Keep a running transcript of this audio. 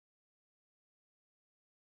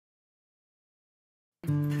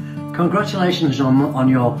Congratulations on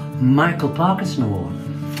your Michael Parkinson Award.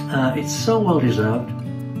 It's so well deserved.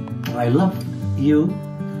 I love you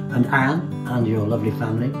and Anne and your lovely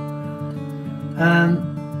family.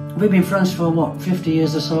 We've been friends for what, 50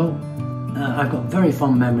 years or so. I've got very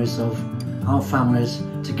fond memories of our families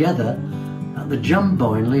together at the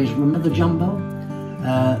Jumbo in Leeds. Remember the Jumbo?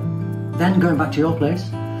 Then going back to your place,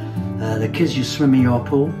 the kids used to swim in your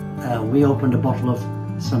pool. We opened a bottle of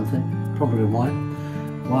something, probably wine,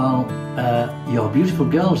 while your beautiful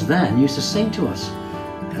girls then used to sing to us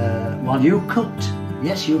while you cooked.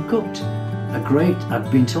 Yes, you cooked a great, I've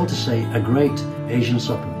been told to say, a great Asian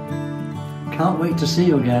supper. Can't wait to see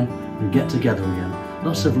you again and get together again.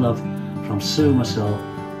 Lots of love from Sue, myself,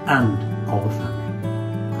 and all the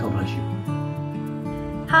family. God bless you.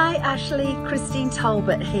 Hi Ashley, Christine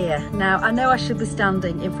Talbot here. Now I know I should be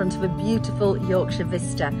standing in front of a beautiful Yorkshire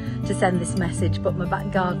vista to send this message, but my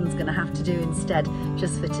back garden's going to have to do instead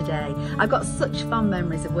just for today. I've got such fond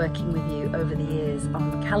memories of working with you over the years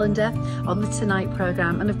on the calendar, on the Tonight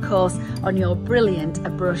programme, and of course on your brilliant A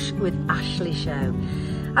Brush with Ashley show.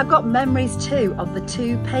 I've got memories too of the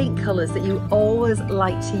two paint colours that you always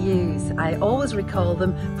like to use. I always recall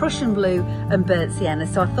them, Prussian blue and burnt sienna.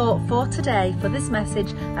 So I thought for today, for this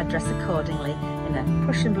message, I'd dress accordingly in a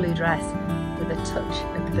Prussian blue dress with a touch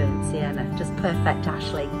of burnt sienna. Just perfect,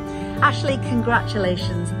 Ashley. Ashley,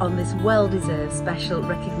 congratulations on this well-deserved special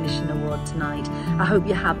recognition award tonight. I hope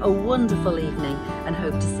you have a wonderful evening and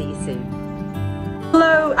hope to see you soon.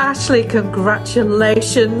 Hello Ashley,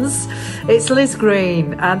 congratulations. It's Liz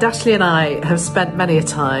Green, and Ashley and I have spent many a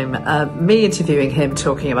time me interviewing him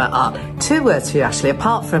talking about art. Two words for you, Ashley,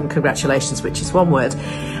 apart from congratulations, which is one word,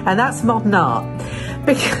 and that's modern art.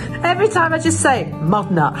 Because every time I just say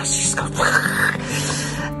modern art, Ashley's gone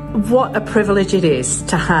what a privilege it is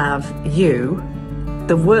to have you,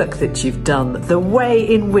 the work that you've done, the way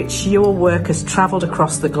in which your work has travelled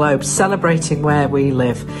across the globe, celebrating where we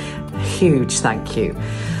live. Huge thank you.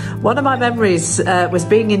 One of my memories was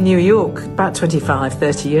being in New York about 25,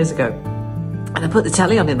 30 years ago, and I put the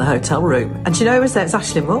telly on in the hotel room, and you know who was there? It's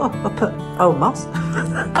Ashley Moore up at Old Moss.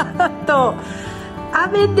 I thought,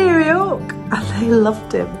 I'm in New York, and they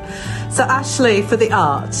loved him. So Ashley, for the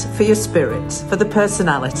art, for your spirit, for the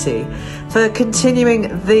personality, for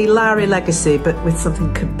continuing the Lowry legacy but with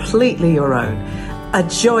something completely your own, a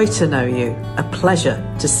joy to know you, a pleasure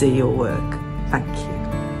to see your work. Thank you.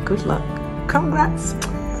 Good luck. Congrats.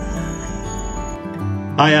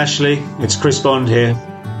 Hi Ashley, it's Chris Bond here.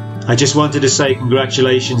 I just wanted to say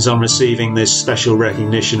congratulations on receiving this special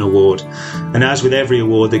recognition award, and as with every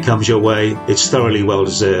award that comes your way, it's thoroughly well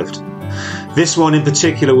deserved. This one in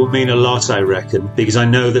particular will mean a lot, I reckon, because I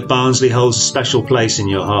know that Barnsley holds a special place in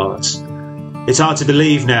your heart. It's hard to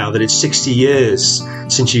believe now that it's 60 years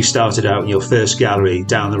since you started out in your first gallery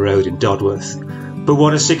down the road in Dodworth, but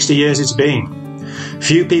what a 60 years it's been.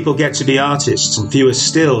 Few people get to be artists, and fewer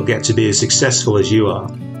still get to be as successful as you are.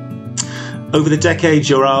 Over the decades,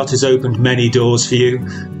 your art has opened many doors for you.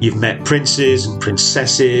 You've met princes and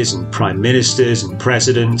princesses and prime ministers and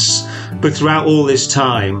presidents, but throughout all this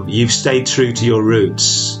time, you've stayed true to your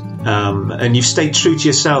roots. And you've stayed true to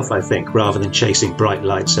yourself, I think, rather than chasing bright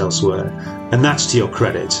lights elsewhere. And that's to your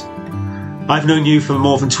credit. I've known you for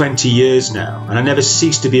more than 20 years now, and I never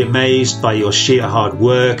cease to be amazed by your sheer hard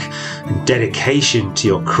work and dedication to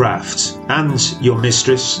your craft and your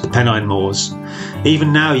mistress, the Pennine Moors.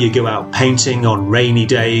 Even now you go out painting on rainy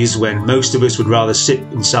days when most of us would rather sit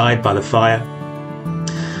inside by the fire.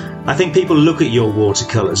 I think people look at your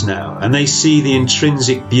watercolours now and they see the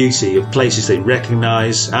intrinsic beauty of places they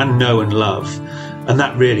recognise and know and love, and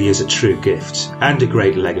that really is a true gift and a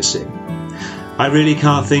great legacy. I really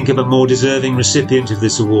can't think of a more deserving recipient of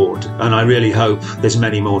this award, and I really hope there's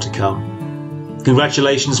many more to come.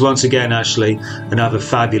 Congratulations once again, Ashley, and have a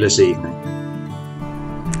fabulous evening.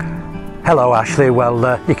 Hello Ashley,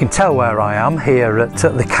 well you can tell where I am here at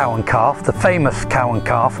the Cow and Calf, the famous Cow and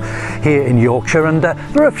Calf here in Yorkshire, and there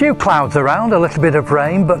are a few clouds around, a little bit of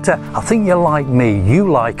rain, but I think you're like me, you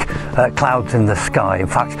like clouds in the sky. In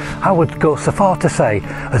fact, I would go so far to say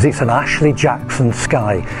as it's an Ashley Jackson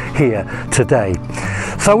sky here today.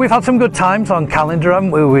 So we've had some good times on calendar,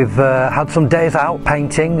 haven't we? We've had some days out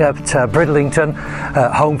painting at Bridlington,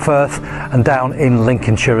 Holmfirth and down in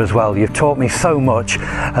Lincolnshire as well. You've taught me so much,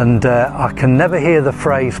 and I can never hear the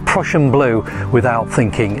phrase Prussian blue without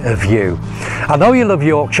thinking of you. I know you love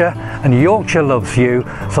Yorkshire and Yorkshire loves you,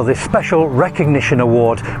 so this special recognition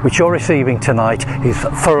award which you're receiving tonight is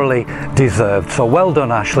thoroughly deserved. So well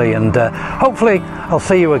done Ashley, and hopefully I'll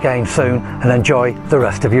see you again soon, and enjoy the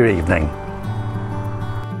rest of your evening.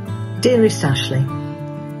 Dearest Ashley,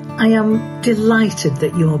 I am delighted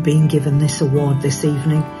that you're being given this award this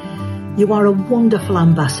evening. You are a wonderful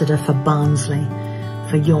ambassador for Barnsley,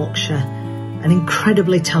 for Yorkshire, an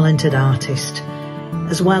incredibly talented artist,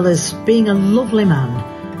 as well as being a lovely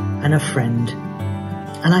man and a friend.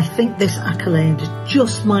 And I think this accolade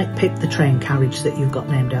just might pick the train carriage that you've got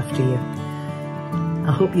named after you.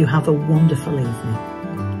 I hope you have a wonderful evening.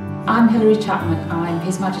 I'm Hilary Chapman. I'm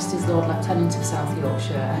His Majesty's Lord Lieutenant of South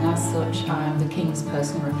Yorkshire, and as such I am the King's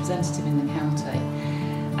personal representative in the county.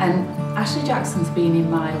 And Ashley Jackson's been in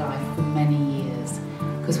my life for many years,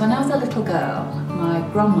 because when I was a little girl, my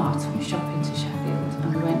grandma took me shopping to Sheffield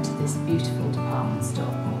and we went to this beautiful department store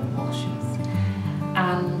called Walsh's.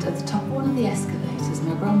 And at the top of one of the escalators,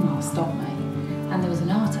 my grandma stopped me and there was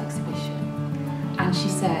an art exhibition. And she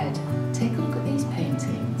said, "Take a look at these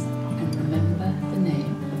paintings and remember the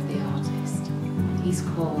name of the artist. He's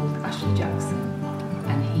called Ashley Jackson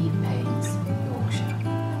and he paints Yorkshire."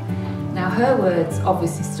 Now her words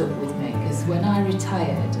obviously stuck with me, because when I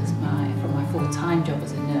retired from my full-time job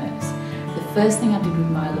as a nurse, the first thing I did with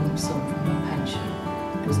my lump sum from my pension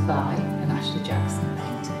was buy an Ashley Jackson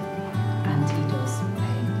painting, and he does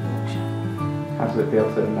paint Yorkshire. How does it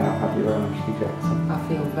feel to now have your own Ashley Jackson? I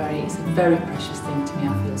feel it's a very precious thing to me.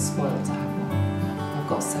 I feel spoiled to have one. I've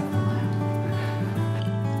got several now.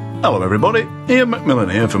 Hello everybody, Ian Macmillan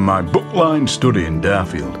here from my bookline study in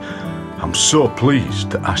Darfield. I'm so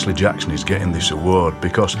pleased that Ashley Jackson is getting this award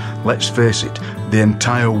because, let's face it, the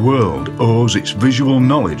entire world owes its visual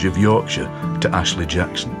knowledge of Yorkshire to Ashley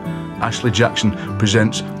Jackson. Ashley Jackson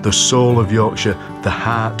presents the soul of Yorkshire, the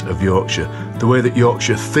heart of Yorkshire, the way that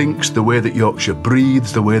Yorkshire thinks, the way that Yorkshire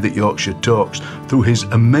breathes, the way that Yorkshire talks, through his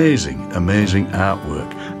amazing, amazing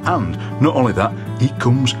artwork. And not only that, he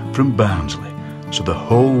comes from Barnsley. So the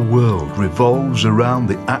whole world revolves around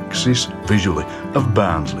the axis, visually, of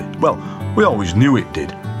Barnsley. Well, we always knew it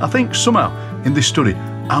did. I think somehow, in this study,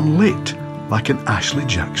 I'm lit like an Ashley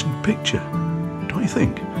Jackson picture. Don't you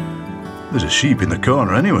think? There's a sheep in the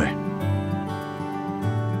corner anyway.